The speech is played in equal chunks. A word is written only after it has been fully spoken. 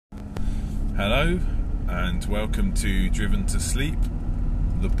Hello and welcome to Driven to Sleep,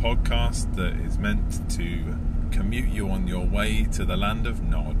 the podcast that is meant to commute you on your way to the land of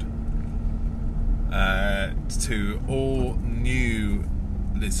Nod. To all new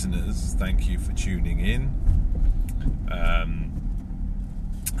listeners, thank you for tuning in.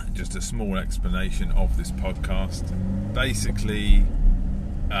 Just a small explanation of this podcast. Basically,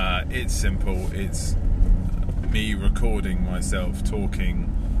 it's simple. It's me recording myself talking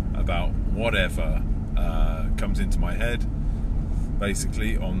about whatever comes into my head,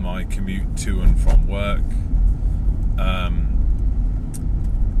 basically on my commute to and from work.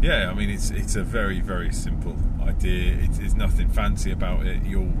 It's a very, very simple idea. It's nothing fancy about it.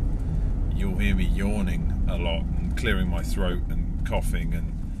 You'll hear me yawning a lot and clearing my throat and coughing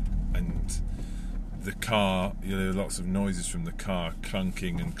and the car, lots of noises from the car,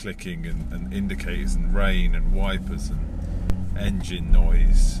 clunking and clicking and indicators and rain and wipers and engine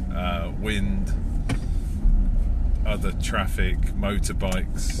noise, wind, other traffic,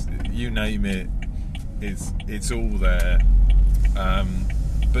 motorbikes, you name it, it's all there.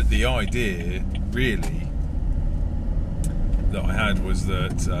 But the idea really that I had was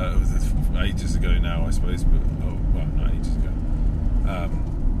that it was ages ago now, I suppose, but not ages ago.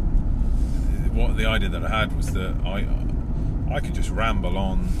 The idea that I had was that I could just ramble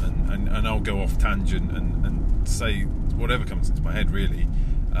on and I'll go off tangent and say whatever comes into my head, really,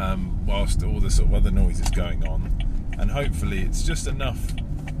 whilst all the sort of other noise is going on, and hopefully it's just enough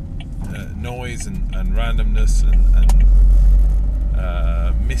noise and randomness and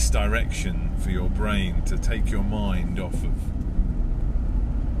misdirection for your brain to take your mind off of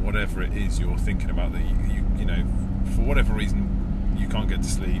whatever it is you're thinking about, that you know, for whatever reason you can't get to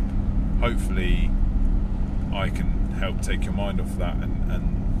sleep. Hopefully I can help take your mind off that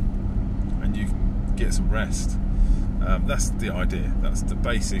and you can get some rest. That's the idea. That's the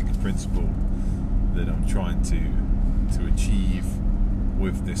basic principle that I'm trying to achieve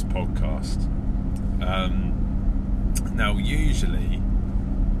with this podcast. Now, usually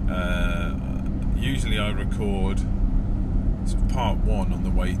I record sort of part one on the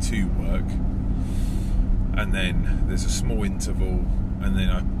way to work, and then there's a small interval, and then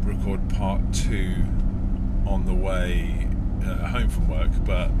I record part two on the way home from work.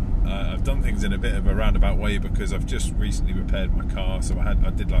 But I've done things in a bit of a roundabout way because I've just recently repaired my car, so I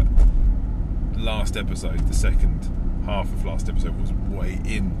did like last episode, the second half of last episode was way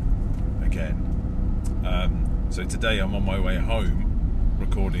in again. So today I'm on my way home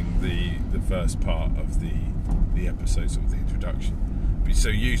recording the first part of the episode, sort of the introduction. So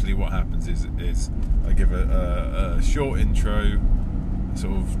usually what happens is I give a short intro,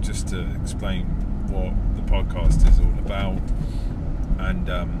 sort of just to explain what the podcast is all about, and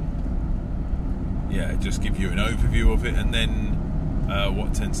just give you an overview of it, and then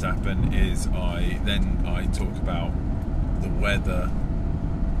what tends to happen is I talk about the weather.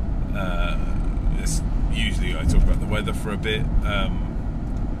 Usually I talk about the weather for a bit,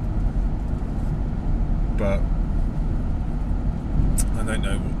 but I don't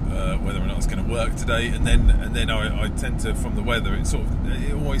know whether or not it's going to work today. And then I tend to, from the weather, it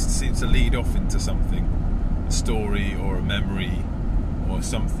always seems to lead off into something, a story or a memory or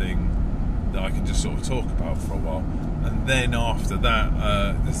something that I can just sort of talk about for a while. And then after that,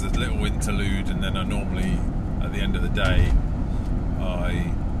 there's a little interlude, and then I normally, at the end of the day,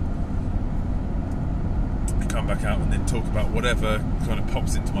 I come back out and then talk about whatever kind of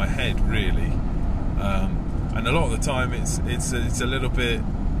pops into my head, really. And a lot of the time it's a little bit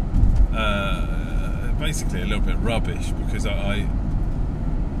basically a little bit rubbish, because I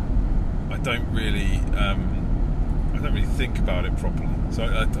don't really think about it properly. So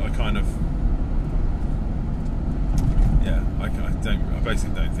I kind of I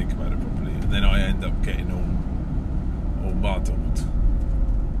basically don't think about it properly, and then I end up getting all muddled.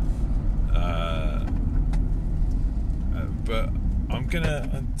 But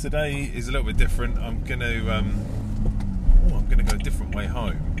today is a little bit different. I'm gonna go a different way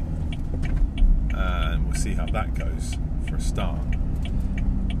home, and we'll see how that goes for a start.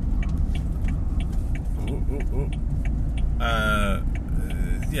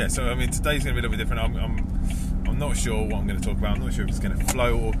 So today's gonna be a little bit different. I'm not sure what I'm going to talk about. I'm not sure if it's going to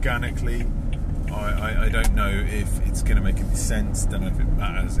flow organically. I don't know if it's going to make any sense. Don't know if it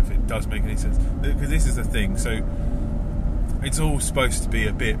matters, if it does make any sense. Because this is the thing. So it's all supposed to be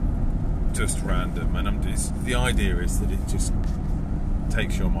a bit just random, and the idea is that it just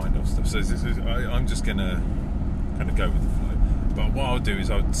takes your mind off stuff. So I'm just going to kind of go with the flow. But what I'll do is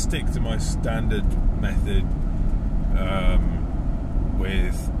I'll stick to my standard method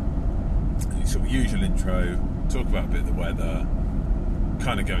with sort of usual intro, talk about a bit of the weather,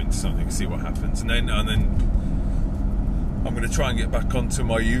 kind of go into something, see what happens, and then I'm going to try and get back onto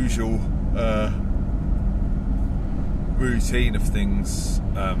my usual routine of things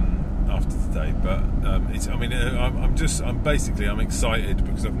after today. But I'm excited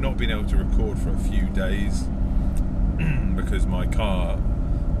because I've not been able to record for a few days because my car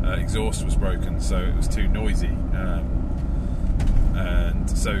exhaust was broken, so it was too noisy, and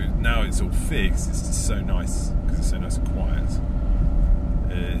so now it's all fixed. It's just so nice because it's so nice and quiet.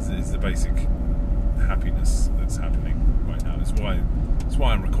 It's the basic happiness that's happening right now. It's why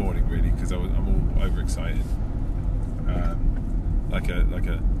I'm recording, really, because I'm all overexcited, like a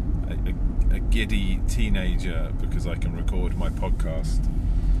giddy teenager, because I can record my podcast.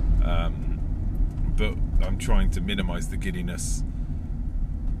 But I'm trying to minimise the giddiness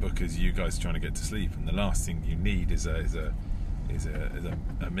because you guys are trying to get to sleep, and the last thing you need is a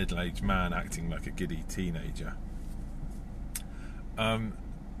middle-aged man acting like a giddy teenager.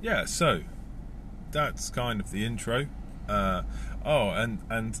 So that's kind of the intro. And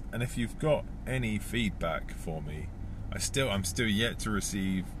if you've got any feedback for me, I'm still yet to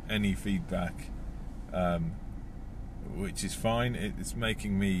receive any feedback, which is fine. It's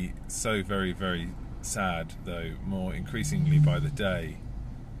making me so very, very sad, though, more increasingly by the day.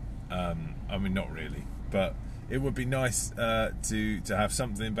 Not really, but it would be nice to have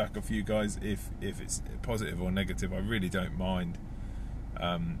something back off you guys, if it's positive or negative. I really don't mind,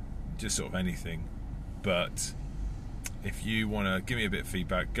 just sort of anything. But if you want to give me a bit of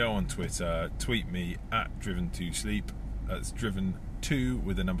feedback, go on Twitter, tweet me at driven2sleep. That's driven2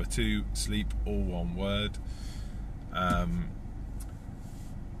 with the number 2, sleep, all one word.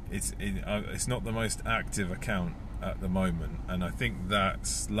 It's not the most active account at the moment, and I think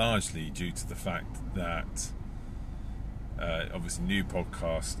that's largely due to the fact that obviously new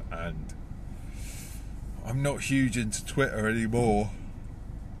podcast, and I'm not huge into Twitter anymore.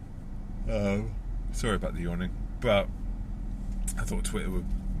 Sorry about the yawning, but I thought Twitter would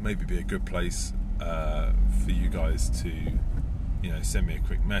maybe be a good place for you guys to, send me a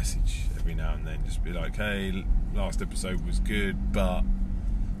quick message every now and then. Just be like, hey, last episode was good, but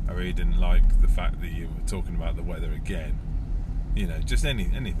I really didn't like the fact that you were talking about the weather again. Just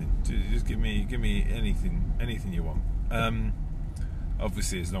anything. Just give me anything you want.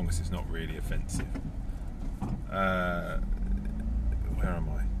 Obviously, as long as it's not really offensive. Where am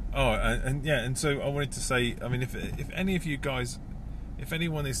I? Oh, and so I wanted to say, if any of you guys, if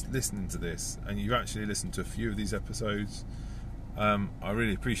anyone is listening to this and you've actually listened to a few of these episodes, I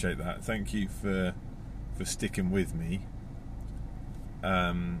really appreciate that. Thank you for sticking with me.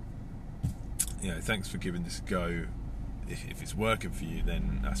 Thanks for giving this a go. If it's working for you,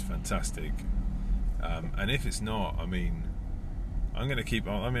 then that's fantastic. And if it's not, I'm going to keep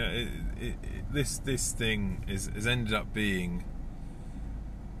on. This thing has ended up being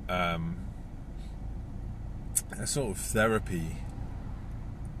a sort of therapy,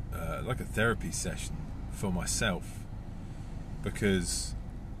 like a therapy session for myself, because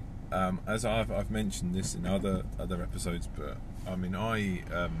as I've mentioned this in other episodes, but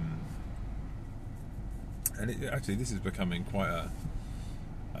this is becoming quite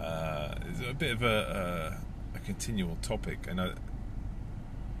a bit of a continual topic, and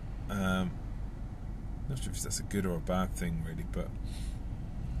I'm not sure if that's a good or a bad thing, really, but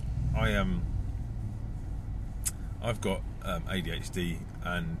I've got ADHD,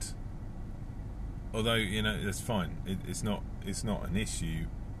 and although that's fine, it's not an issue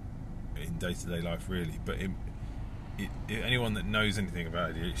in day-to-day life, really, but anyone that knows anything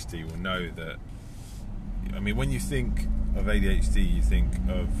about ADHD will know that, when you think of ADHD, you think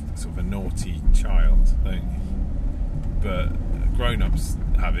of sort of a naughty child, don't you? But grown-ups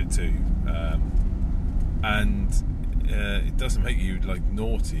have it too, and it doesn't make you like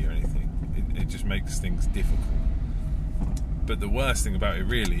naughty or anything. It just makes things difficult. But the worst thing about it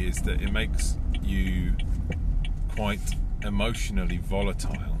really is that it makes you quite emotionally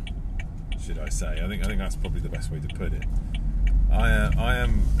volatile, should I say. I think that's probably the best way to put it. I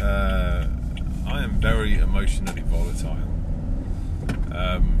am very emotionally volatile,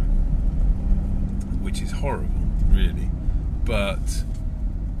 which is horrible, really. But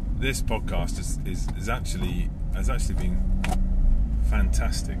this podcast has actually been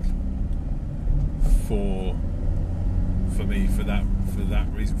fantastic for me for that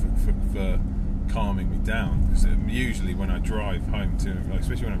reason, for calming me down. Because usually when I drive home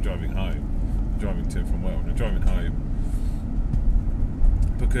especially when I'm driving to and from work, when I'm driving home,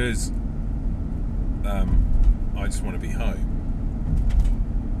 because I just want to be home.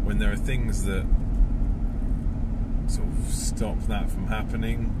 When there are things that sort of stop that from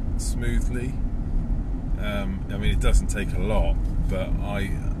happening smoothly, I mean, it doesn't take a lot, but I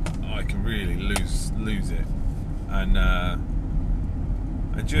can really lose it, and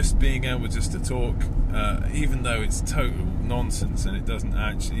just being able just to talk, even though it's total nonsense and it doesn't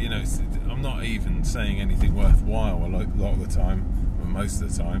actually, I'm not even saying anything worthwhile a lot of the time, or most of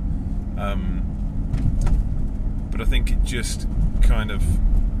the time, but I think it just kind of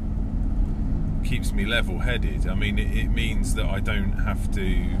keeps me level-headed. I mean, it means that I don't have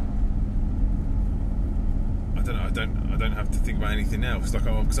to. I don't have to think about anything else. Like,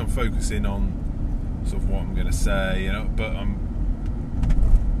 because I'm focusing on sort of what I'm going to say, But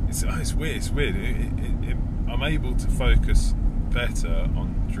it's weird. It's weird. I'm able to focus better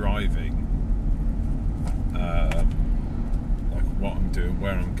on driving, like what I'm doing,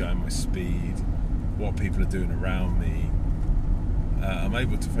 where I'm going, my speed, what people are doing around me. I'm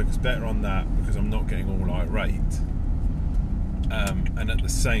able to focus better on that because I'm not getting all irate, and at the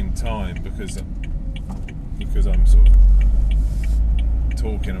same time, because I'm sort of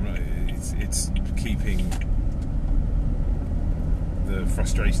talking, it's keeping the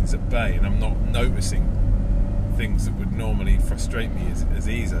frustrations at bay, and I'm not noticing things that would normally frustrate me as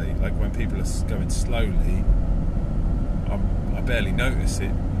easily. Like when people are going slowly, I barely notice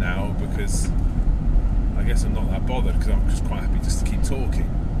it now because I guess I'm not that bothered, because I'm just quite happy just to keep talking.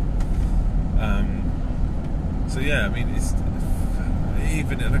 So yeah, I mean, it's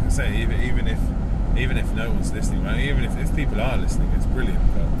even, like I say, even if no one's listening, right? Even if people are listening, it's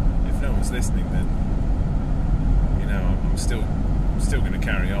brilliant. But if no one's listening, then I'm still going to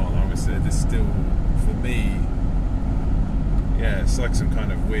carry on. I would say this still, for me, yeah, it's like some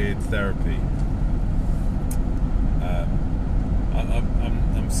kind of weird therapy.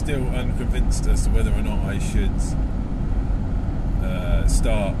 I'm still unconvinced as to whether or not I should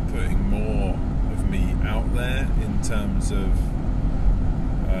start putting more of me out there in terms of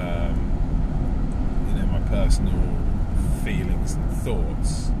my personal feelings and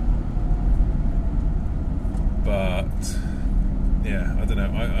thoughts. But yeah, I don't know.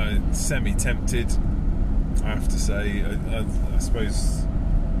 I'm semi-tempted, I have to say. I suppose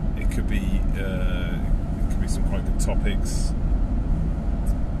it could be some quite good topics,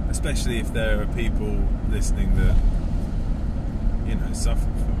 especially if there are people listening that suffer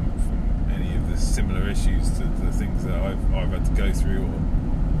from any of the similar issues to the things that I've had to go through, or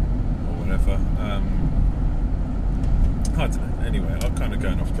whatever. I don't know. Anyway, I'm kind of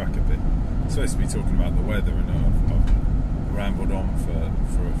going off track a bit. I'm supposed to be talking about the weather, and I've rambled on for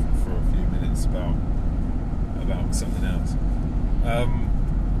a few minutes about something else.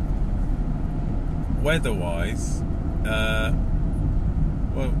 Weather-wise,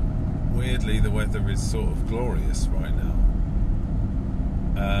 well, weirdly, the weather is sort of glorious right now.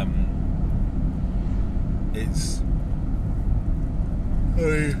 It's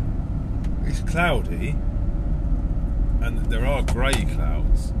cloudy, and there are grey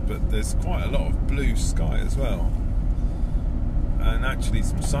clouds, but there's quite a lot of blue sky as well, and actually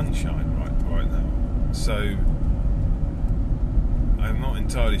some sunshine right now. So I'm not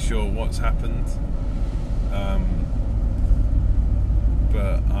entirely sure what's happened,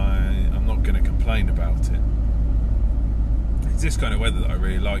 but I'm not going to complain about it. It's this kind of weather that I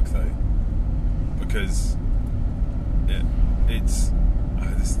really like, though, because it's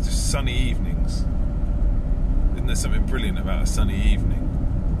just sunny evenings. Isn't there something brilliant about a sunny evening?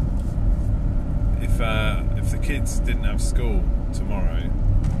 If the kids didn't have school tomorrow,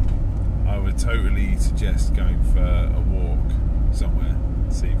 I would totally suggest going for a walk somewhere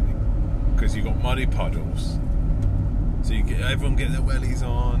this evening, because you've got muddy puddles, so everyone get their wellies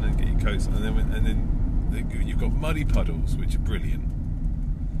on and get your coats on, and then you've got muddy puddles, which are brilliant.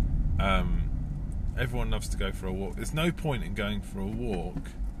 Everyone loves to go for a walk. There's no point in going for a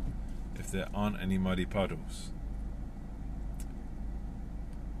walk if there aren't any muddy puddles.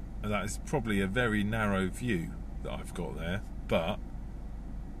 And that is probably a very narrow view that I've got there, but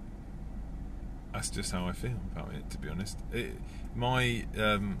that's just how I feel about it, to be honest. My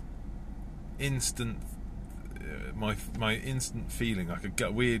instant feeling, like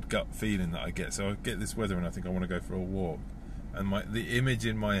a weird gut feeling that I get. So I get this weather and I think I want to go for a walk, and the image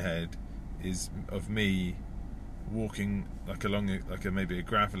in my head is of me walking like along maybe a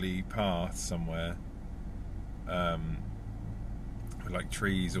gravelly path somewhere, with like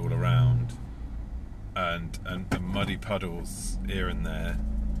trees all around, and muddy puddles here and there,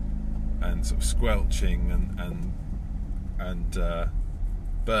 and sort of squelching and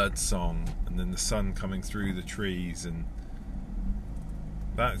bird song, and then the sun coming through the trees, and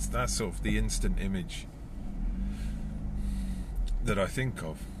that's sort of the instant image that I think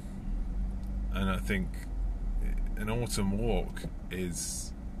of. And I think an autumn walk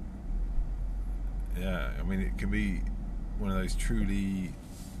is yeah, I mean, it can be one of those truly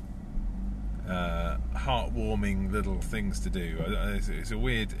heartwarming little things to do. It's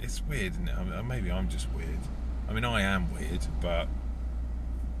weird, isn't it? I mean, maybe I'm just weird. I mean, I am weird, but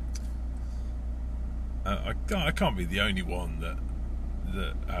I can't be the only one that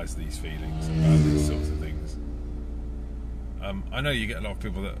has these feelings about these sorts of things. I know you get a lot of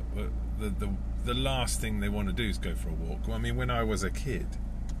people that the last thing they want to do is go for a walk. I mean, when I was a kid,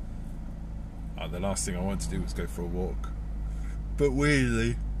 the last thing I wanted to do was go for a walk. But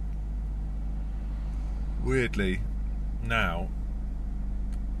weirdly, now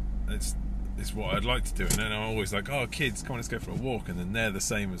it's what I'd like to do. And then I'm always like, oh, kids, come on, let's go for a walk. And then they're the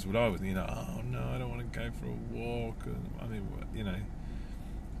same as what I was. You know, oh no, I don't want to go for a walk. I mean, you know,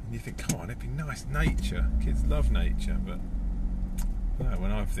 and you think, come on, it'd be nice, nature. Kids love nature, but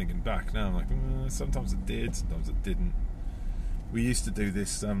when I'm thinking back now, I'm like, sometimes it did, sometimes it didn't. We used to do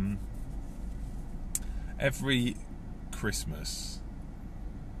this every Christmas.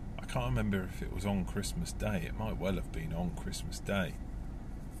 I can't remember if it was on Christmas Day. It might well have been on Christmas Day.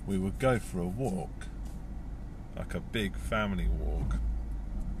 We would go for a walk, like a big family walk,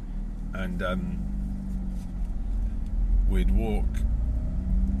 and we'd walk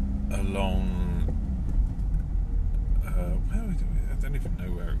along. Where would we? I don't even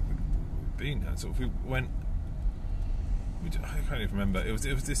know where it would be now. Sort of, we went. I can't even remember. It was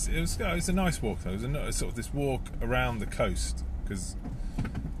a nice walk though. It was a sort of this walk around the coast, because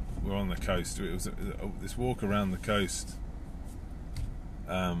we're on the coast. It was this walk around the coast,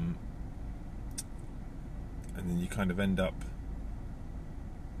 and then you kind of end up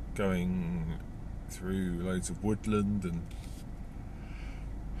going through loads of woodland and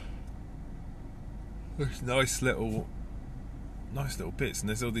there's nice little bits, and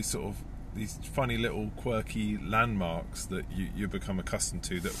there's all these funny little quirky landmarks that you become accustomed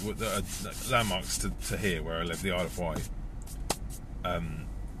to that are landmarks to here where I live, the Isle of Wight.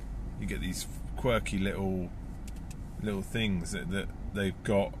 You get these quirky little things that they've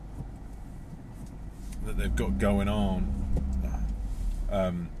got going on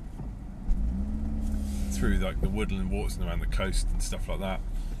through like the woodland walks and around the coast and stuff like that,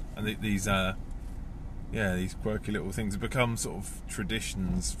 and these quirky little things have become sort of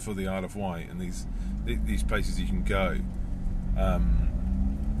traditions for the Isle of Wight, and these places you can go.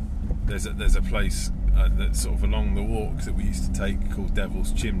 There's a place that's sort of along the walk that we used to take called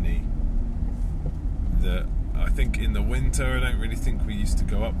Devil's Chimney. That I think in the winter, I don't really think we used to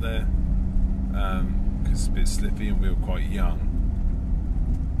go up there because it's a bit slippy and we were quite young.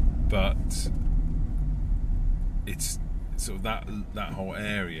 But it's sort of that whole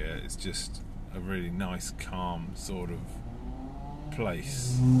area is just a really nice, calm sort of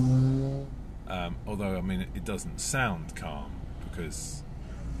place. Although, I mean, it doesn't sound calm because,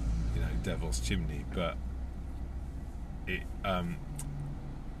 you know, Devil's Chimney, but it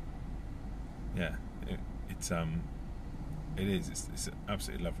is. It's an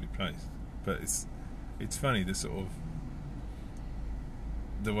absolutely lovely place. But it's funny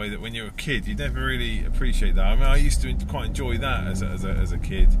the way that when you're a kid you never really appreciate that. I mean, I used to quite enjoy that as a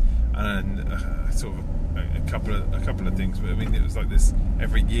kid, and sort of a couple of things. But I mean, it was like this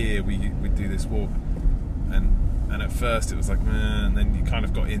every year we'd do this walk, and at first it was like, and then you kind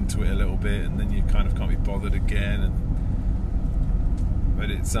of got into it a little bit, and then you kind of can't be bothered again.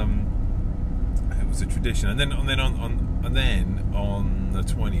 But it was a tradition, and then on the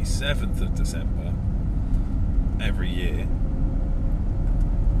 27th of December every year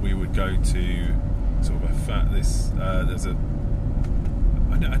we would go to sort of I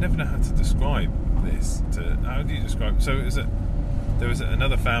never know how to describe this. How do you describe it? So there was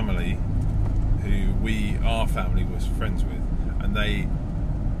another family who our family was friends with, and they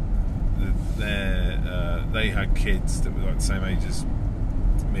had kids that were like the same age as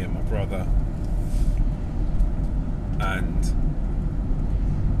me and my brother, and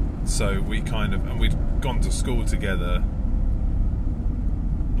so we'd gone to school together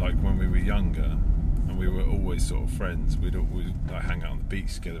like when we were younger, and we were always sort of friends. We'd like hang out on the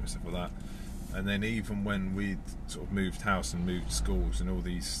beach together and stuff like that. And then even when we'd sort of moved house and moved schools and all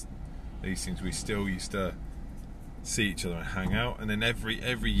these things, we still used to see each other and hang out. And then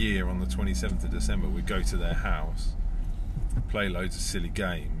every year on the 27th of December we'd go to their house, play loads of silly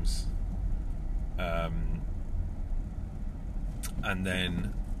games, and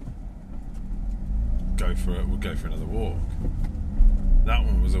then we'd go for another walk. That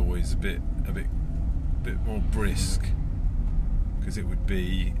one was always a bit more brisk, because it would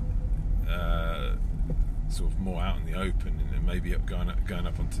be sort of more out in the open, and maybe going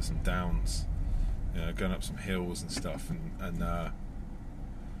up onto some downs, going up some hills and stuff, and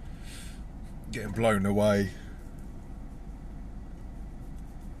getting blown away.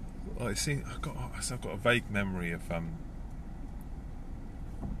 I see. I've got a vague memory of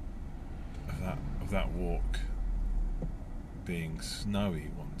that walk being snowy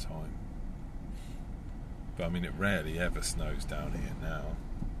one time. But I mean, it rarely ever snows down here now.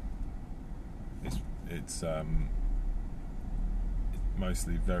 It's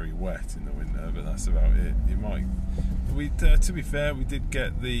mostly very wet in the winter, but that's about it. To be fair, we did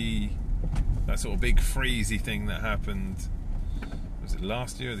get that sort of big freezy thing that happened. Was it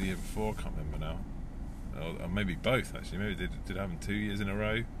last year or the year before? I can't remember now. Or maybe both, actually. Maybe it did happen 2 years in a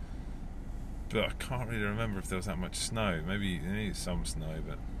row. But I can't really remember if there was that much snow. Maybe some snow,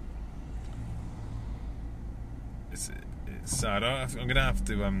 but it's sad. I'm gonna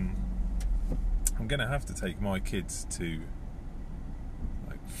have to take my kids to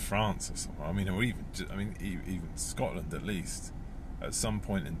like France or somewhere. I mean, or even Scotland at least at some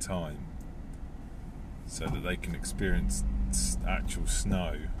point in time, so that they can experience actual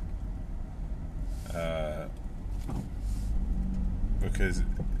snow. Because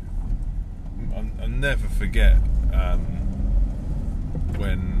I'll never forget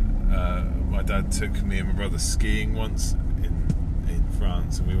when my dad took me and my brother skiing once in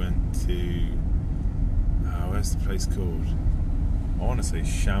France, and we went to where's the place called? I want to say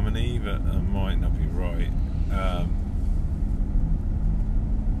Chamonix, but I might not be right. I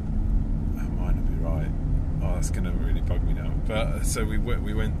might not be right. Oh, that's going to really bug me now. But so we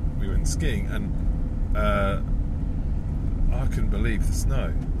went skiing, and I couldn't believe the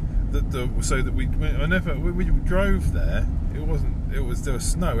snow. So that we drove there. There was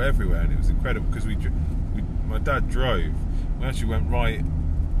snow everywhere, and it was incredible because my dad drove. We actually went right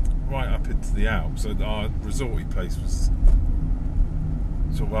up into the Alps. So our resorty place was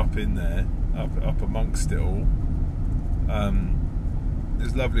sort of up in there, up amongst it all.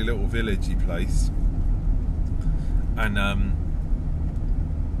 This lovely little villagey place, and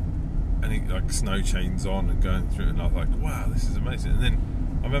it, like snow chains on and going through it, and I was like, wow, this is amazing. And then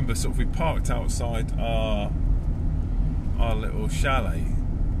I remember we parked outside our little chalet,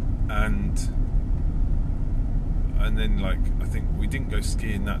 and then like I think we didn't go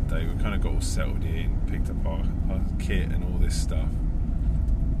skiing that day. We kind of got all settled in, picked up our kit and all this stuff,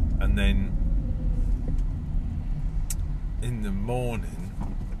 and then in the morning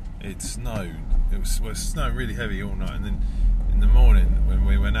it snowed. It was snowing really heavy all night, and then in the morning when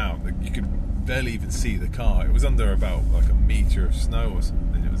we went out, you could barely even see the car. It was under about like a metre of snow or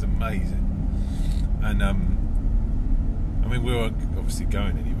something. It was amazing. And I mean, we were obviously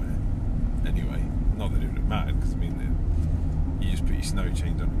going anyway. Not that it would have mattered, because I mean, you just put your snow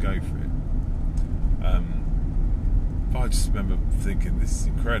chains on and go for it. But I just remember thinking, this is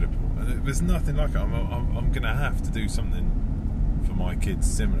incredible, and there's nothing like it. I'm going to have to do something for my kids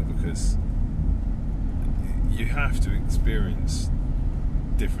similar, because you have to experience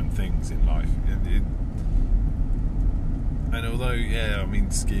different things in life. And although, yeah, I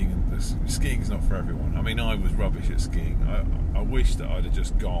mean, skiing's not for everyone. I mean, I was rubbish at skiing. I wish that I'd have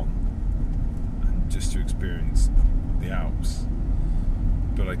just gone and just to experience the Alps.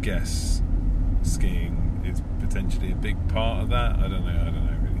 But I guess skiing is potentially a big part of that. I don't know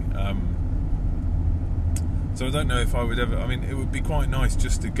really. So I don't know if I would ever. I mean, it would be quite nice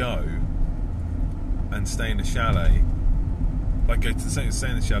just to go and stay in a chalet, like go to stay in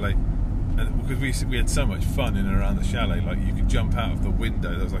the chalet, and because we had so much fun in and around the chalet. Like, you could jump out of the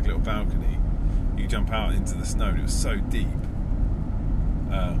window. There was like a little balcony. You could jump out into the snow, and it was so deep.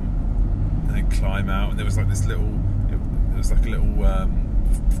 And then climb out, and there was like this little. There was like a little.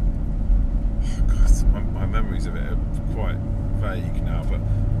 My memories of it are quite vague now, but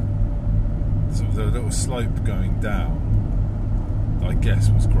sort of the little slope going down, I guess,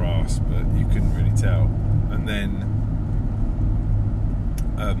 was grass, but you couldn't really tell. And then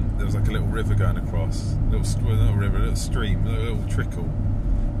there was like a little river going across, a little stream, a little trickle,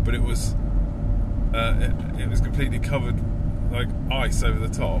 but it was completely covered, like ice over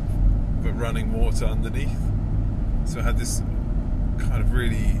the top, but running water underneath. So it had this kind of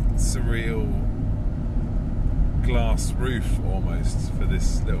really surreal glass roof almost for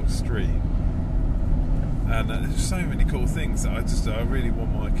this little stream. And there's so many cool things that I really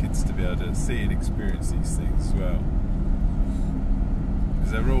want my kids to be able to see and experience these things as well,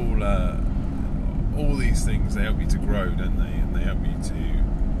 because they're all these things, they help you to grow, don't they? And they help you to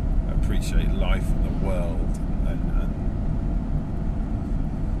appreciate life and the world and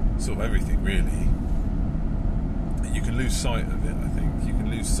sort of everything, really. You can lose sight of it. I think you can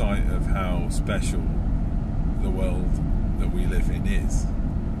lose sight of how special the world that we live in is.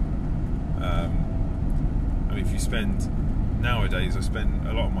 I mean, if you spend nowadays I spend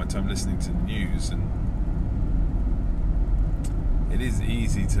a lot of my time listening to the news, and it is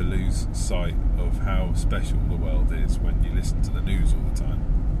easy to lose sight of how special the world is when you listen to the news all the time.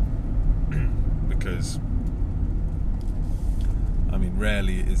 Because, I mean,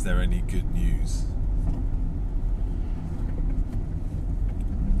 rarely is there any good news.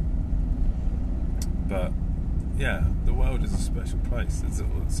 But yeah, the world is a special place.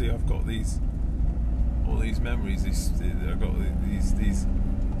 See, I've got all these memories. I've got these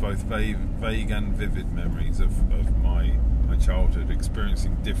both vague and vivid memories of my childhood,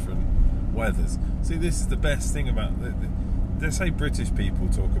 experiencing different weathers. See, this is the best thing about they say British people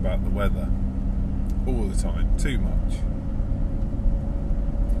talk about the weather all the time, too much.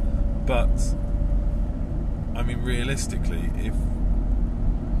 But I mean, realistically, if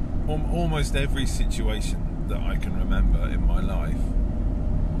almost every situation that I can remember in my life,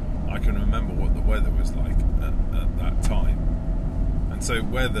 I can remember what the weather was like at that time. And so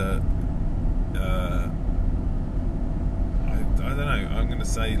weather, I don't know, I'm going to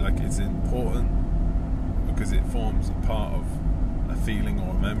say like it's important because it forms a part of a feeling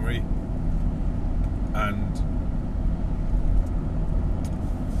or a memory. And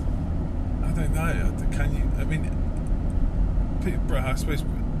I don't know, can you, I mean, I suppose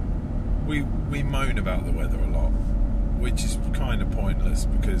we moan about the weather a lot, which is kind of pointless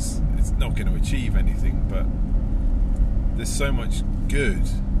because it's not going to achieve anything, but there's so much good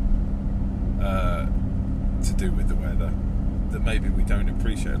to do with the weather that maybe we don't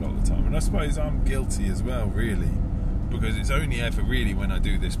appreciate a lot of the time. And I suppose I'm guilty as well, really, because it's only ever really when I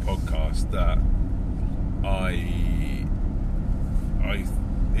do this podcast that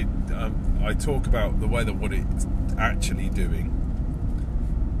I talk about the weather, what it's actually doing,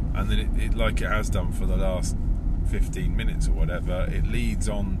 and then it like it has done for the last 15 minutes or whatever, it leads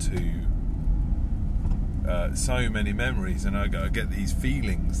on to so many memories, and I get these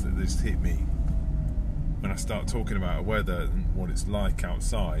feelings that just hit me when I start talking about weather and what it's like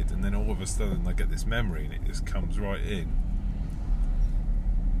outside, and then all of a sudden I get this memory and it just comes right in.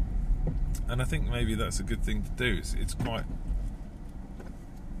 And I think maybe that's a good thing to do. It's quite,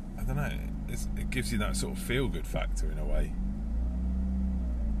 I don't know, it gives you that sort of feel-good factor in a way.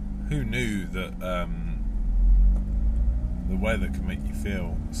 Who knew that the weather can make you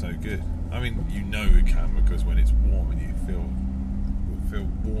feel so good? I mean, you know it can, because when it's warm and you feel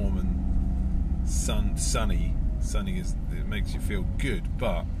warm and sunny is, it makes you feel good.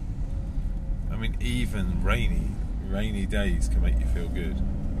 But I mean, even rainy days can make you feel good,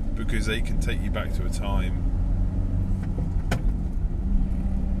 because they can take you back to a time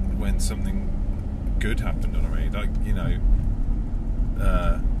when something good happened on a rainy, like, you know,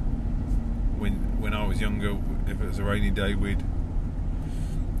 when I was younger, if it was a rainy day, we'd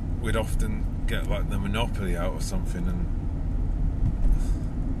often get like the Monopoly out or something, and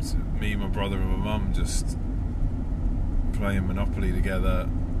so me, my brother and my mum just playing Monopoly together,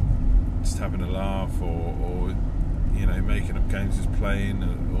 just having a laugh, or you know, making up games, just playing,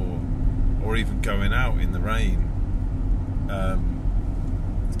 or even going out in the rain,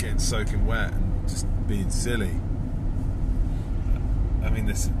 getting soaking wet and just being silly. I mean,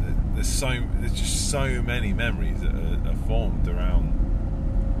 there's just so many memories that are formed around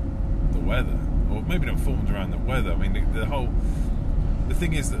the weather, or maybe not formed around the weather. I mean, the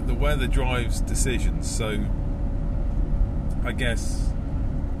thing is that the weather drives decisions. So I guess,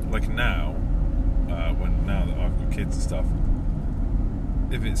 like now that I've got kids and stuff,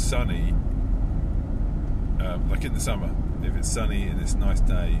 if it's sunny, like in the summer, if it's sunny and it's a nice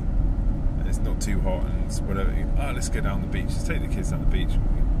day and it's not too hot and it's whatever, let's go down the beach, let's take the kids down the beach,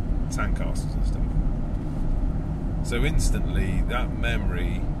 sandcastles and stuff. So instantly that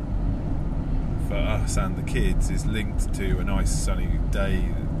memory for us and the kids is linked to a nice sunny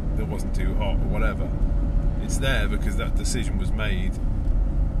day that wasn't too hot or whatever. It's there because that decision was made,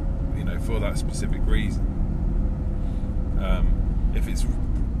 you know, for that specific reason. If it's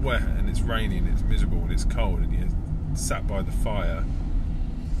wet and it's rainy and it's miserable and it's cold and you're sat by the fire,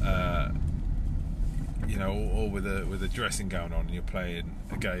 you know, or with a dressing gown on, and you're playing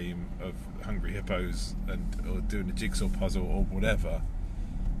a game of Hungry Hippos or doing a jigsaw puzzle or whatever,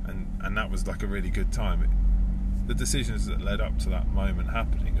 and that was like a really good time. The decisions that led up to that moment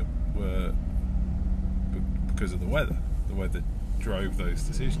happening were because of the weather. The weather drove those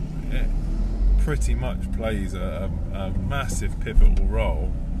decisions. It pretty much plays a massive pivotal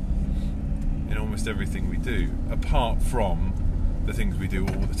role in almost everything we do, apart from the things we do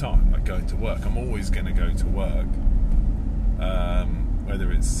all the time, like going to work. I'm always going to go to work,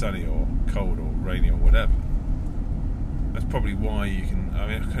 whether it's sunny or cold or rainy or whatever. That's probably why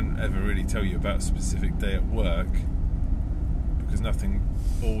I couldn't ever really tell you about a specific day at work, because nothing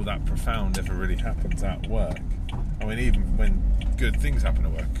all that profound ever really happens at work. I mean, even when good things happen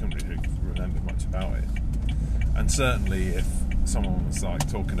at work, I couldn't really remember much about it. And certainly if someone was like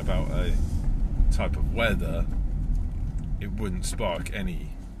talking about a type of weather, it wouldn't spark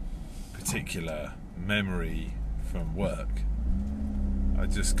any particular memory from work. I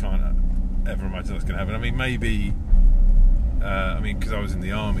just can't ever imagine that's going to happen. I mean, maybe because I was in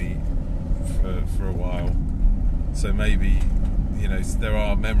the army for a while, so maybe, you know, there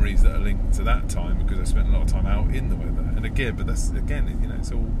are memories that are linked to that time because I spent a lot of time out in the weather. And again, but that's, again, you know,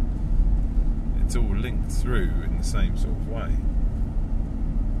 it's all linked through in the same sort of way.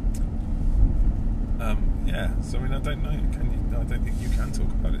 Yeah, so I mean, I don't know. I don't think you can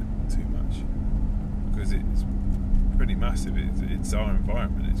talk about it too much because it's pretty massive. It's our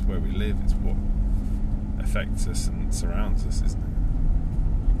environment. It's where we live. It's what affects us and surrounds us, isn't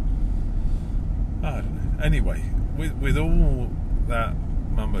it? I don't know. Anyway, with all that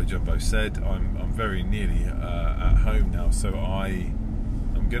mumbo jumbo said, I'm very nearly at home now, so I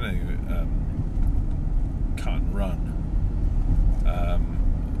am going to cut and run.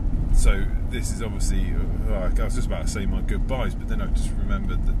 So this is obviously, I was just about to say my goodbyes, but then I just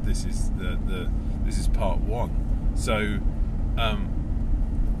remembered that this is this is part one. So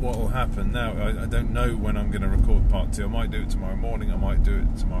what will happen now? I don't know when I'm going to record part two. I might do it tomorrow morning. I might do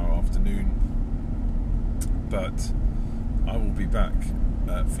it tomorrow afternoon. But I will be back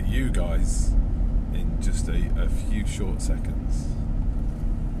for you guys in just a few short seconds.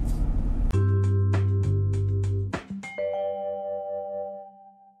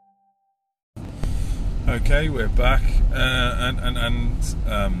 Okay, we're back, and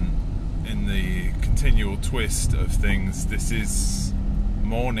in the continual twist of things, this is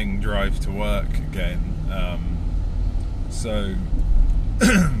morning drive to work again. So,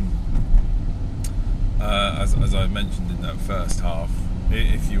 as I mentioned in that first half,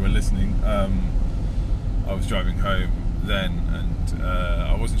 if you were listening, I was driving home then, and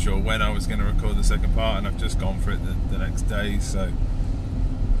I wasn't sure when I was going to record the second part, and I've just gone for it the next day. So,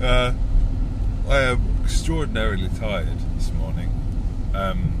 I am extraordinarily tired this morning.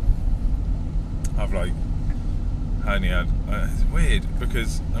 I've I only had, it's weird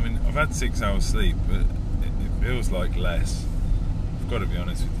because, I mean, I've had 6 hours sleep, but it feels like less. I've got to be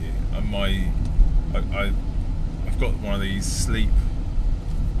honest with you. I've got one of these sleep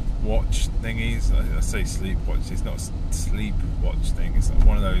watch thingies. I say sleep watch, it's not a sleep watch thing, it's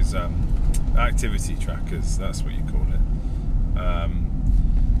one of those activity trackers, that's what you call it.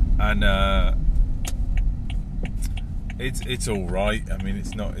 It's all right. I mean,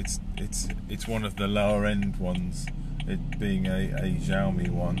 it's not. It's one of the lower end ones. It being a Xiaomi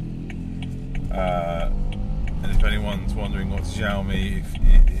one. And if anyone's wondering what's Xiaomi,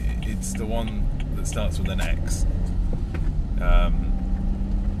 it's the one that starts with an X.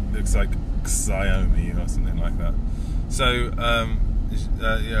 Looks like Xiaomi or something like that. So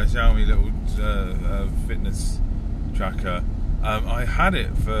yeah, Xiaomi little fitness tracker. I had it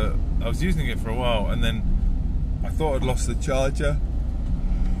I was using it for a while, and then I thought I'd lost the charger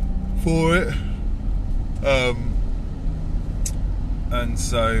for it, and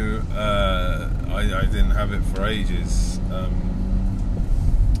so I didn't have it for ages.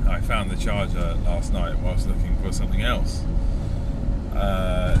 I found the charger last night whilst looking for something else.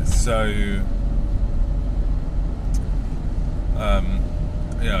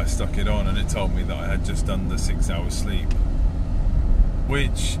 Yeah, I stuck it on, and it told me that I had just under 6 hours sleep,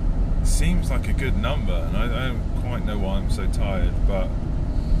 which seems like a good number, and I don't quite know why I'm so tired, but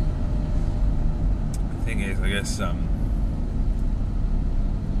the thing is, I guess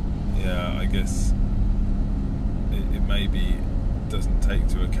yeah, I guess it maybe doesn't take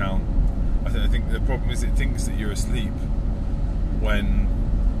into account. I think the problem is it thinks that you're asleep when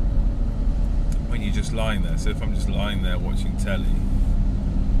you're just lying there. So if I'm just lying there watching telly,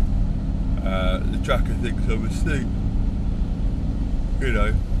 the tracker thinks I'm asleep, you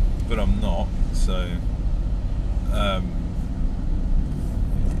know, but I'm not. So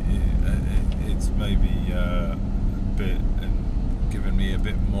it's maybe a bit given me a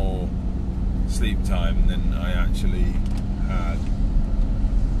bit more sleep time than I actually had.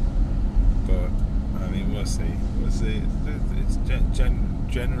 But I mean, we'll see. It's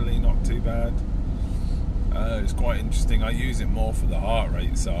generally not too bad. It's quite interesting. I use it more for the heart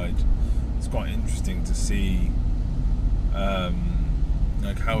rate side. It's quite interesting to see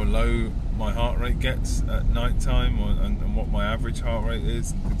like how low my heart rate gets at night time, and what my average heart rate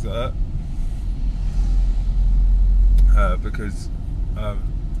is, and things like that. Because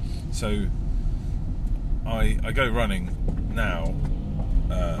so I go running now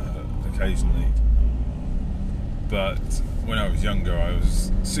occasionally, but when I was younger, I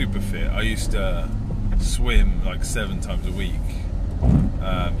was super fit. I used to swim like 7 times a week,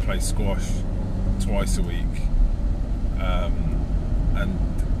 play squash twice a week, and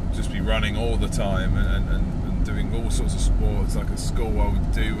just be running all the time and doing all sorts of sports. Like at school, I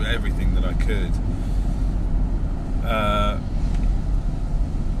would do everything that I could.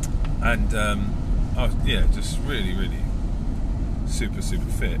 I was, just really, really super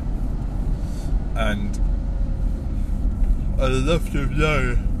fit. And I'd love to have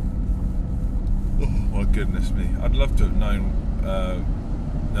known. Oh my goodness me! I'd love to have known.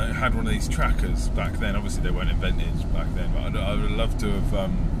 Had one of these trackers back then. Obviously, they weren't invented back then, but I would love to have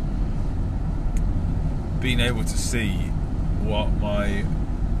been able to see what my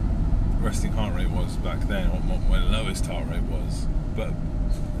resting heart rate was back then, or what my lowest heart rate was. But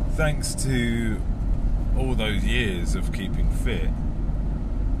thanks to all those years of keeping fit,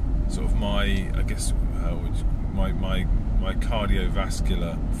 sort of my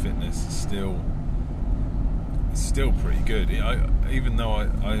cardiovascular fitness is still pretty good. Even though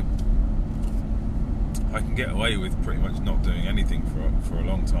I can get away with pretty much not doing anything for a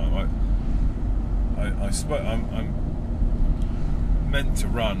long time. I'm meant to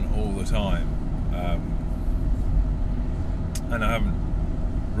run all the time, and I haven't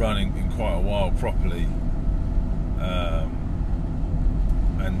run in quite a while properly,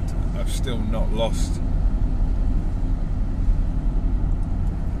 and I've still not lost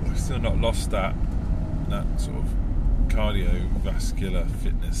that sort of cardiovascular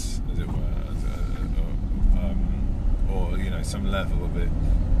fitness, as it were, or some level of it.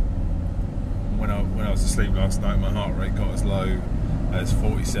 When I was asleep last night, my heart rate got as low as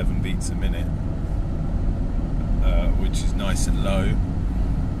 47 beats a minute, which is nice and low.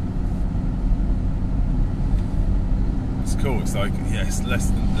 It's cool. It's like, it's less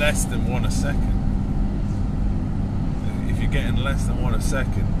than 1 a second. If you're getting less than 1 a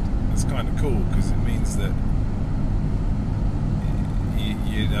second, it's kind of cool, because it means that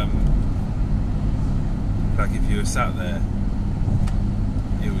you'd like, if you were sat there,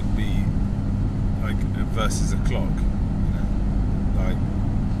 it would be like versus a clock, like,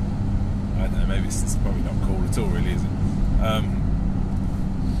 I don't know, maybe it's probably not cool at all, really, is it?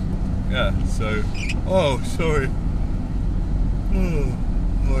 So, sorry. Oh,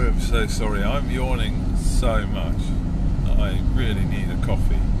 I'm so sorry. I'm yawning so much. I really need a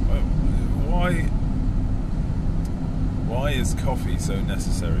coffee. Why is coffee so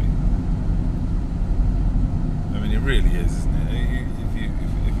necessary? I mean, it really is, isn't it?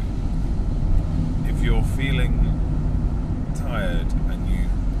 If you're feeling tired and you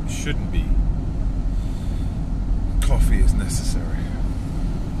shouldn't be, coffee is necessary.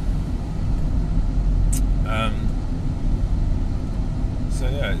 So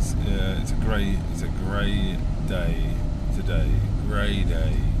yeah, it's a grey day today. Grey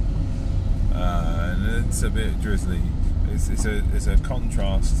day, and it's a bit drizzly. It's a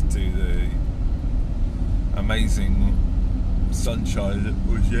contrast to the amazing sunshine that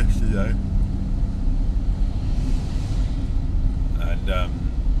was yesterday. And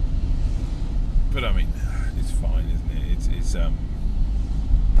but I mean, it's fine, isn't it? It's kind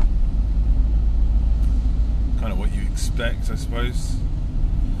of what you expect, I suppose.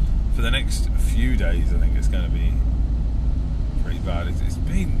 For the next few days, I think it's going to be pretty bad. It's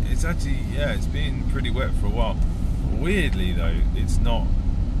been pretty wet for a while. Weirdly though, it's not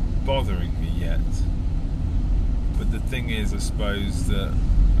bothering me yet. But the thing is, I suppose that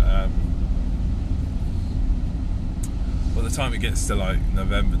by the time it gets to like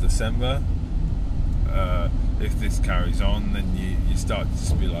November, December, if this carries on, then you start to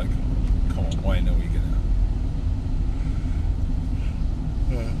just be like, come on, when are we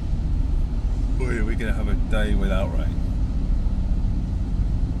gonna have a day without rain?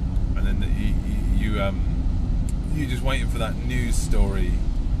 And then you're just waiting for that news story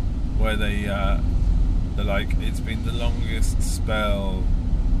where they're like, it's been the longest spell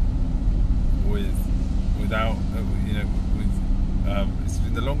without it's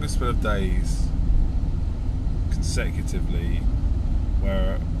been the longest spell of days consecutively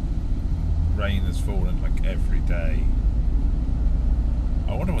where rain has fallen like every day.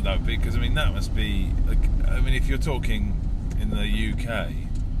 I wonder what that would be, because I mean, that must be like, I mean, if you're talking in the UK,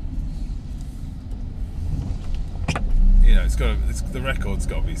 the record's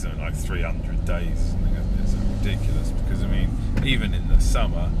got to be something like 300 days or something. It's ridiculous, because I mean, even in the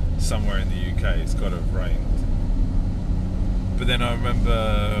summer, somewhere in the UK, it's got to have rained. But then I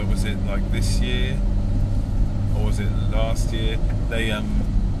remember, was it like this year, or was it last year? There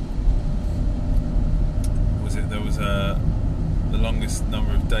was the longest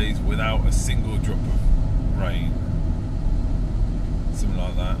number of days without a single drop of rain something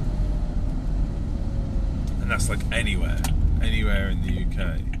like that. And that's like anywhere in the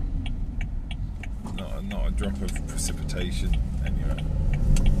UK. Not a drop of precipitation anywhere.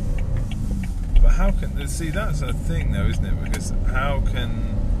 But how can that's a thing though, isn't it? Because how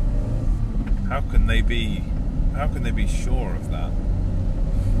can they be sure of that?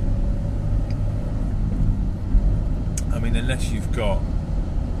 I mean, unless you've got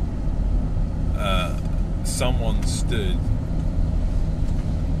someone stood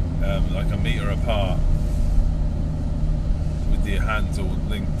like a metre apart with their hands all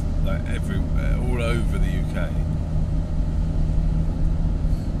linked, like everywhere, all over the UK.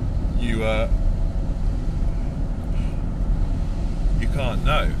 You can't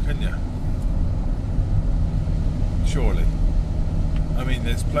know, can you? Surely. I mean,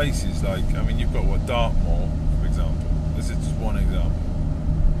 there's places like, you've got Dartmoor, for example. This is just one example.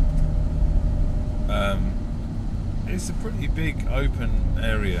 It's a pretty big open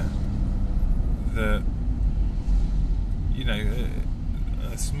area that,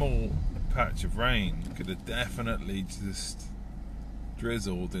 a small patch of rain could have definitely just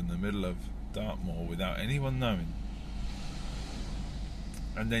drizzled in the middle of Dartmoor without anyone knowing.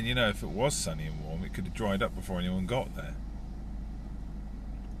 And then, if it was sunny and warm, it could have dried up before anyone got there.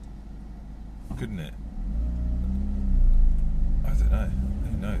 Couldn't it? I don't know.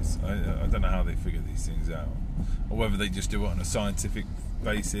 Who knows? I don't know how they figure these things out. Or whether they just do it on a scientific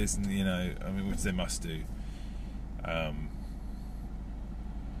basis and, which they must do.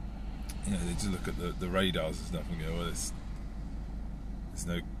 They just look at the radars and stuff and go, well, there's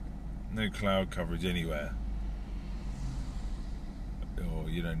no cloud coverage anywhere. Or,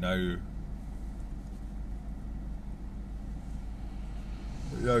 no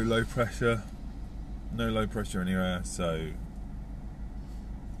low pressure. No low pressure anywhere, so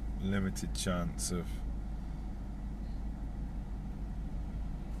limited chance of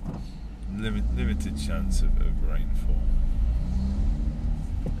rainfall.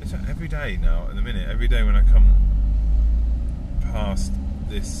 It's like every day now, at the minute, every day when I come past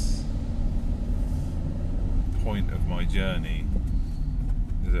this point of my journey,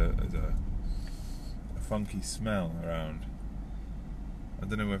 there's a funky smell around. I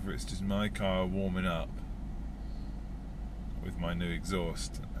don't know whether it's just my car warming up with my new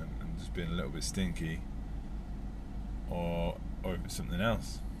exhaust and just being a little bit stinky, or if it's something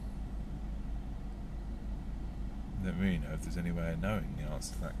else. I don't really know if there's any way of knowing the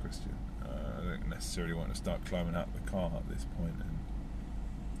answer to that question. I don't necessarily want to start climbing out the car at this point and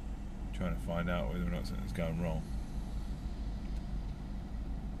trying to find out whether or not something's going wrong.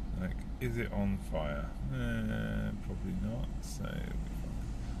 Like, is it on fire? Probably not, so it'll be fine.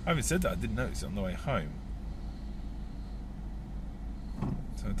 Having said that, I didn't notice it on the way home.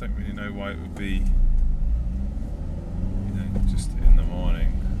 So I don't really know why it would be, just in the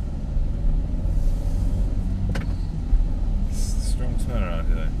morning. It's a strong smell around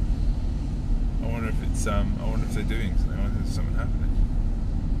here though. I wonder if they're doing something. I wonder if there's something happening.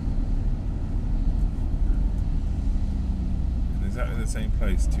 Exactly the same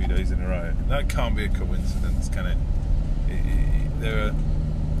place 2 days in a row. That can't be a coincidence, can it? There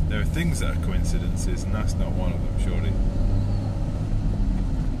are things that are coincidences, and that's not one of them, surely.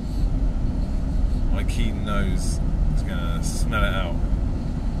 My keen nose is going to smell it out,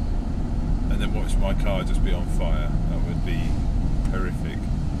 and then watch my car just be on fire. That would be horrific.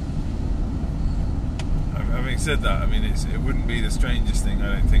 Having said that, it wouldn't be the strangest thing,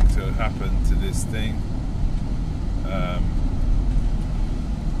 I don't think, to have happened to this thing.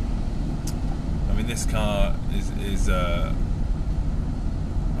 This car is I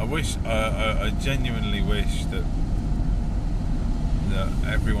genuinely wish that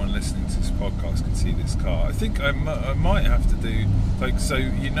everyone listening to this podcast could see this car. I think I might have to do,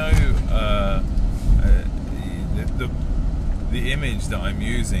 the image that I'm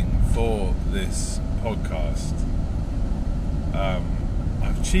using for this podcast,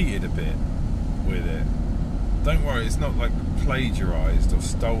 I've cheated a bit with it. Don't worry, it's not like plagiarised or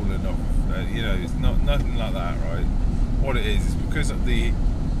stolen off. It's nothing like that, right? What it is because of the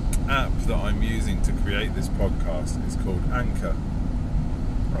app that I'm using to create this podcast is called Anchor,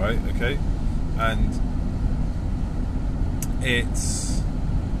 right? Okay, and it's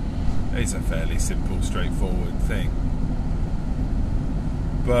a fairly simple, straightforward thing.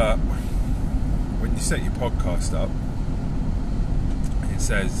 But when you set your podcast up, it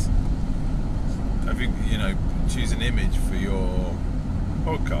says, choose an image for your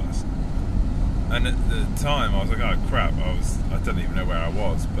podcast. And at the time, I was like, oh crap! I don't even know where I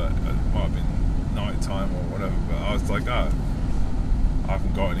was, but it might have been night time or whatever. But I was like, oh, I've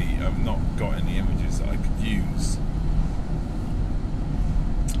not got any images that I could use.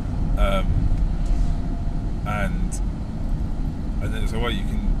 and there's a way you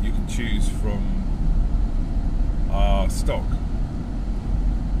can choose from our stock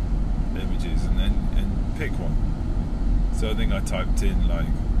images and pick one. So I think I typed in like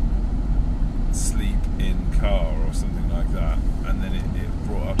sleep in car or something like that, and then it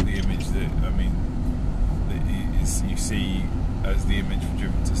brought up the image that you see as the image for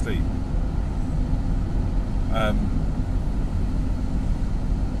driven to sleep.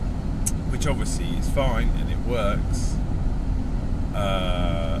 Which obviously is fine and it works.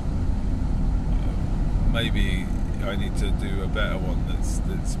 Maybe I need to do a better one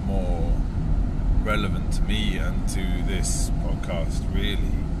that's more relevant to me and to this podcast.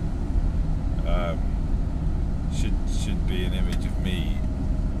 Really, should be an image of me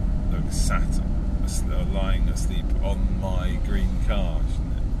like sat lying asleep on my green car,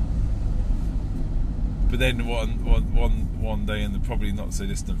 shouldn't it? But then one day in the probably not so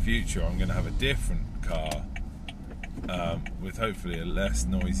distant future, I'm going to have a different car with hopefully a less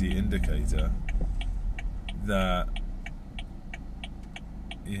noisy indicator. That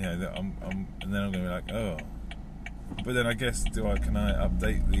that I'm and then I'm going to be like, oh. But then I guess can I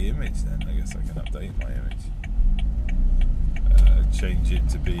update the image then? I guess I can update my image, change it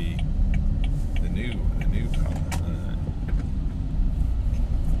to be the new colour.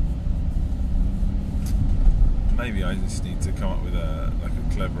 Maybe I just need to come up with a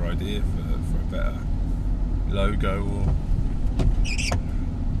clever idea for a better logo or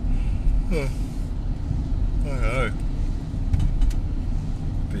I don't know.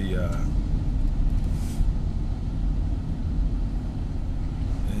 Be an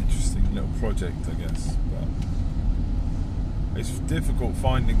interesting little project, I guess. But it's difficult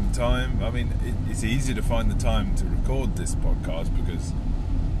finding the time. I mean, it's easy to find the time to record this podcast because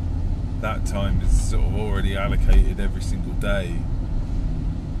that time is sort of already allocated every single day,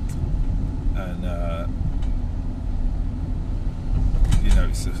 and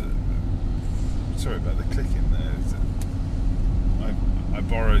it's sorry about the clicking there. I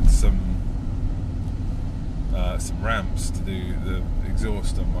borrowed some ramps to do the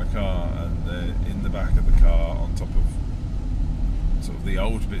exhaust on my car, and they're in the back of the car on top of sort of the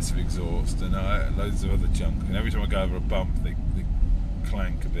old bits of exhaust and loads of other junk. And every time I go over a bump, they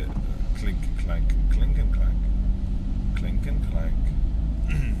clank a bit, clink and clank, and clink and clank, clink and clank.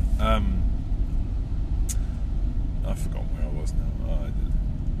 I've forgotten where I was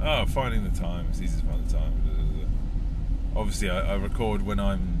now. Finding the time. It's easy to find the time. Obviously, I record when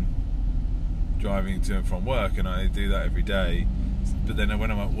I'm driving to and from work, and I do that every day. But then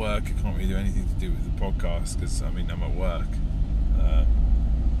when I'm at work, I can't really do anything to do with the podcast because I'm at work,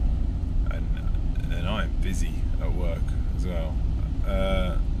 and then I'm busy at work as well.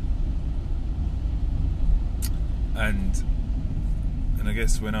 And I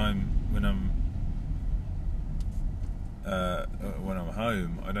guess when I'm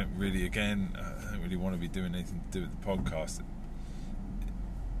home, I don't really want to be doing anything to do with the podcast.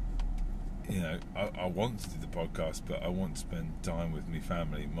 I want to do the podcast, but I want to spend time with my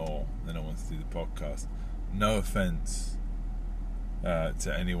family more than I want to do the podcast. No offense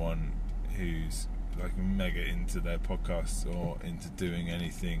to anyone who's like mega into their podcasts or into doing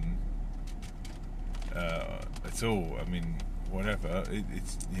anything at all. I mean, whatever.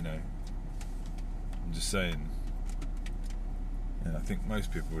 It's I'm just saying. And I think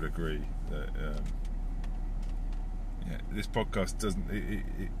most people would agree that this podcast doesn't.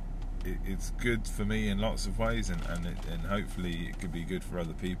 It's good for me in lots of ways, and hopefully it could be good for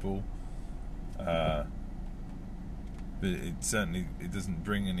other people. But it doesn't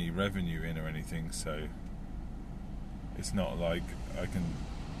bring any revenue in or anything, so it's not like I can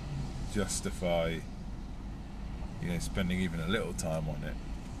justify spending even a little time on it.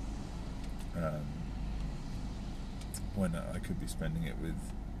 When I could be spending it with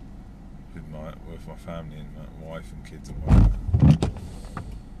my family and my wife and kids and whatever.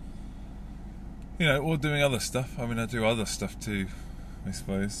 Or doing other stuff. I mean, I do other stuff too, I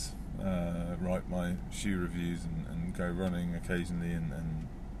suppose. Write my shoe reviews and go running occasionally, and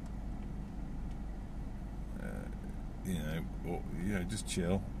just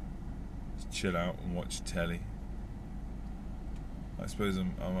chill out and watch telly. I suppose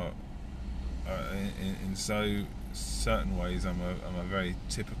I'm in certain ways I'm a very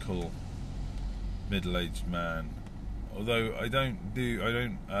typical middle-aged man. Although I don't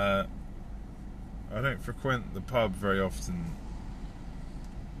frequent the pub very often,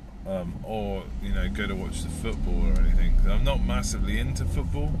 or go to watch the football or anything. I'm not massively into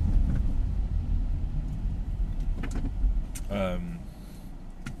football.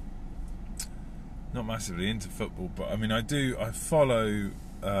 Not massively into football, but I mean I follow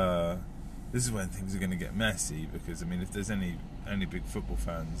this is when things are going to get messy, because I mean, if there's any big football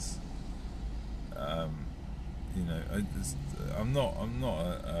fans, you know, I'm not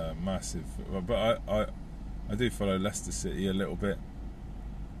a massive, but I do follow Leicester City a little bit.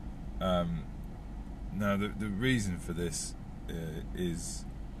 Now the reason for this is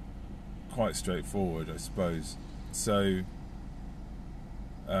quite straightforward, I suppose. So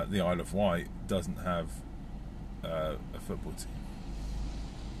the Isle of Wight doesn't have a football team.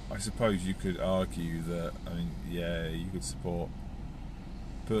 I suppose you could argue that, I mean, yeah, you could support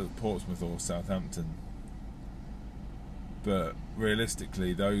Portsmouth or Southampton, but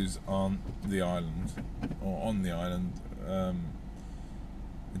realistically those aren't the island, or on the island.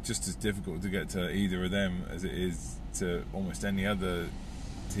 It's just as difficult to get to either of them as it is to almost any other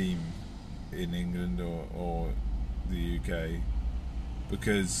team in England or the UK,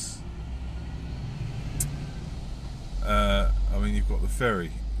 because I mean, you've got the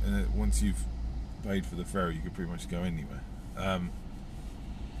ferry, and once you've paid for the ferry, you can pretty much go anywhere.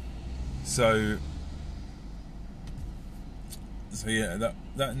 So yeah,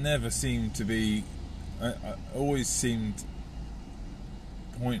 that never seemed to be. I always seemed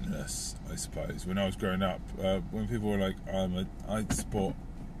pointless, I suppose, when I was growing up. When people were like, I support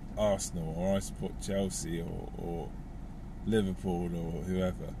Arsenal, or I support Chelsea, or Liverpool, or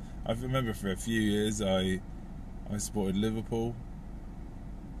whoever. I remember for a few years I supported Liverpool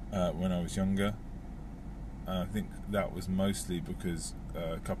when I was younger. I think that was mostly because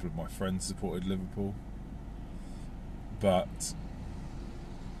a couple of my friends supported Liverpool. But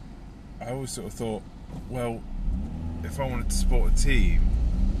I always sort of thought, well, if I wanted to support a team,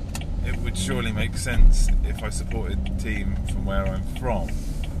 it would surely make sense if I supported a team from where I'm from.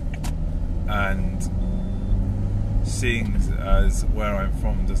 And seeing as where I'm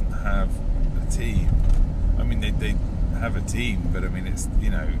from doesn't have a team, I mean, they have a team, but I mean, it's,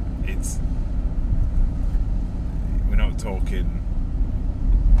 you know, it's, we're not talking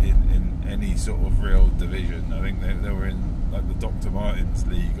in any sort of real division. I think they were in like the Dr. Martens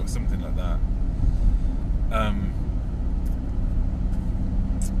League or something like that.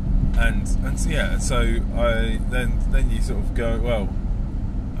 And so, yeah, so I then you sort of go, well,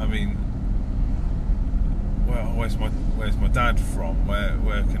 I mean, well, where's my dad from? Well,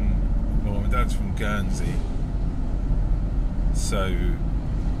 my dad's from Guernsey, so,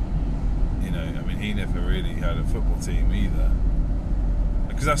 you know, I mean, he never really had a football team either,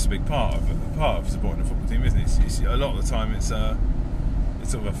 because that's a big part of supporting a football team, isn't it? It's, a lot of the time it's sort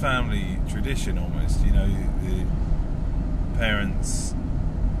of a family tradition almost. You know, the parents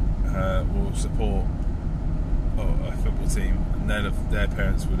will support a football team, and their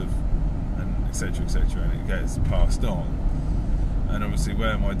parents would have, and etc., and it gets passed on. And obviously,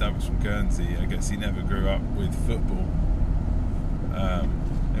 where my dad was from Guernsey, I guess he never grew up with football.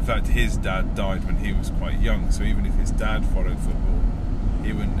 In fact, his dad died when he was quite young, so even if his dad followed football,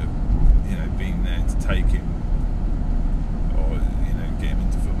 he wouldn't have, you know, been there to take him, or, you know, get him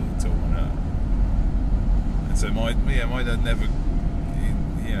into football at all. And so my dad never,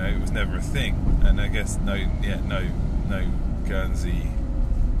 you know, it was never a thing. And I guess no Guernsey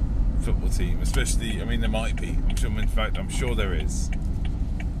football team, especially, I mean, there might be, I'm sure there is.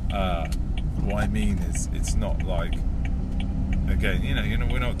 What I mean is, it's not like, again, you know,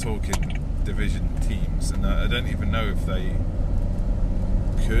 we're not talking division teams, and I don't even know if they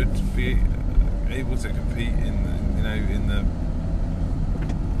could be able to compete in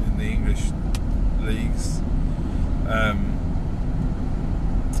the English leagues.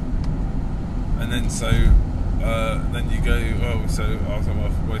 And then then you go, oh, so I was like,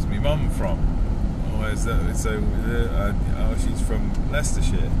 well, where's my mum from? Oh, where's that? So she's from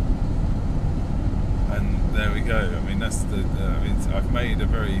Leicestershire. And there we go. I mean, that's I've made a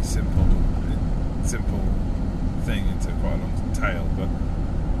very simple thing into quite a long tale, but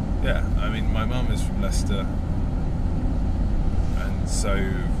yeah, I mean, my mum is from Leicester, and so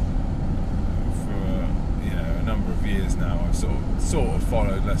for a number of years now, I've sort of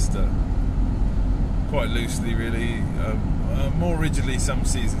followed Leicester quite loosely, really. More rigidly some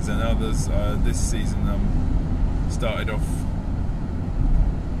seasons than others. This season, started off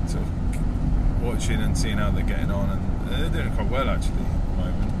sort of watching and seeing how they're getting on, and they're doing quite well actually at the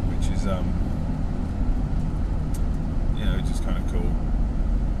moment, which is just kind of cool.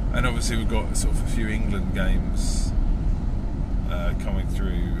 And obviously we've got sort of a few England games coming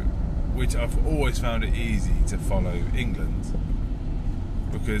through, which I've always found it easy to follow England,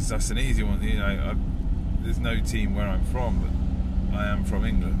 because that's an easy one. You know, there's no team where I'm from, but I am from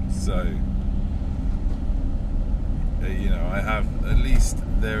England, so I have, at least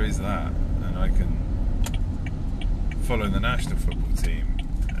there is that, and I can follow the national football team.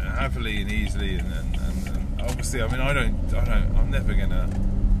 happily and easily, and obviously, I mean, I'm never gonna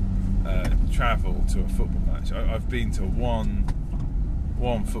travel to a football match. I've been to one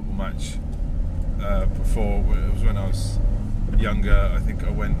football match before. It was when I was younger. I think I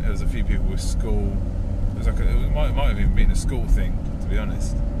went. There was a few people with school. It was like it might have even been a school thing, to be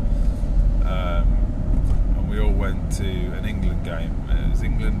honest. And we all went to an England game. It was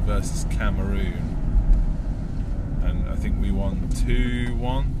England versus Cameroon, and I think we won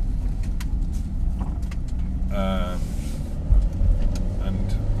 2-1.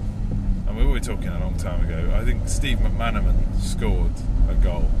 And we were talking a long time ago. I think Steve McManaman scored a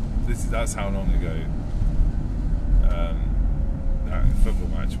goal. That's how long ago that football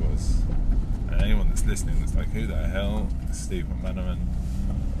match was. And anyone that's listening that's like, who the hell is Steve McManaman?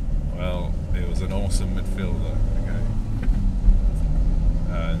 Well, he was an awesome midfielder. Okay,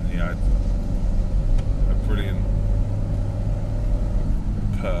 and he had a brilliant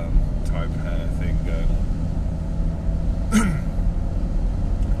perm type hair thing going on.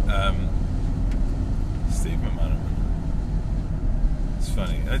 Steve McManaman. It's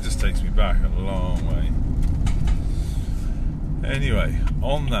funny. That just takes me back a long way. Anyway,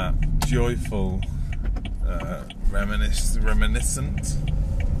 on that joyful, reminiscent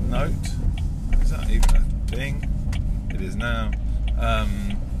note, is that even a thing? It is now.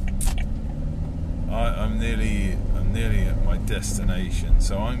 I'm nearly at my destination,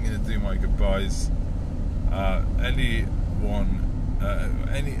 so I'm going to do my goodbyes.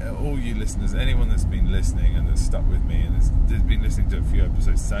 All you listeners, anyone that's been listening and that's stuck with me and has been listening to a few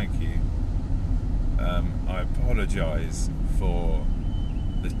episodes, thank you. I apologise for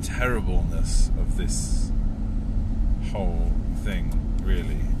the terribleness of this whole thing,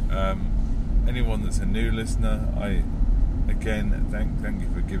 really. Anyone that's a new listener, thank you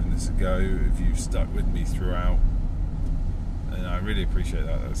for giving this a go. If you've stuck with me throughout, and I really appreciate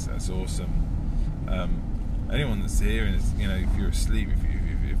that. That's awesome. Anyone that's here, and if you're asleep,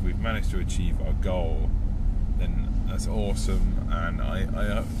 if we've managed to achieve our goal, then that's awesome. And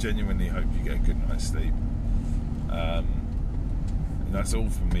I genuinely hope you get a good night's sleep. And that's all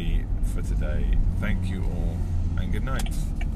from me for today. Thank you all, and good night.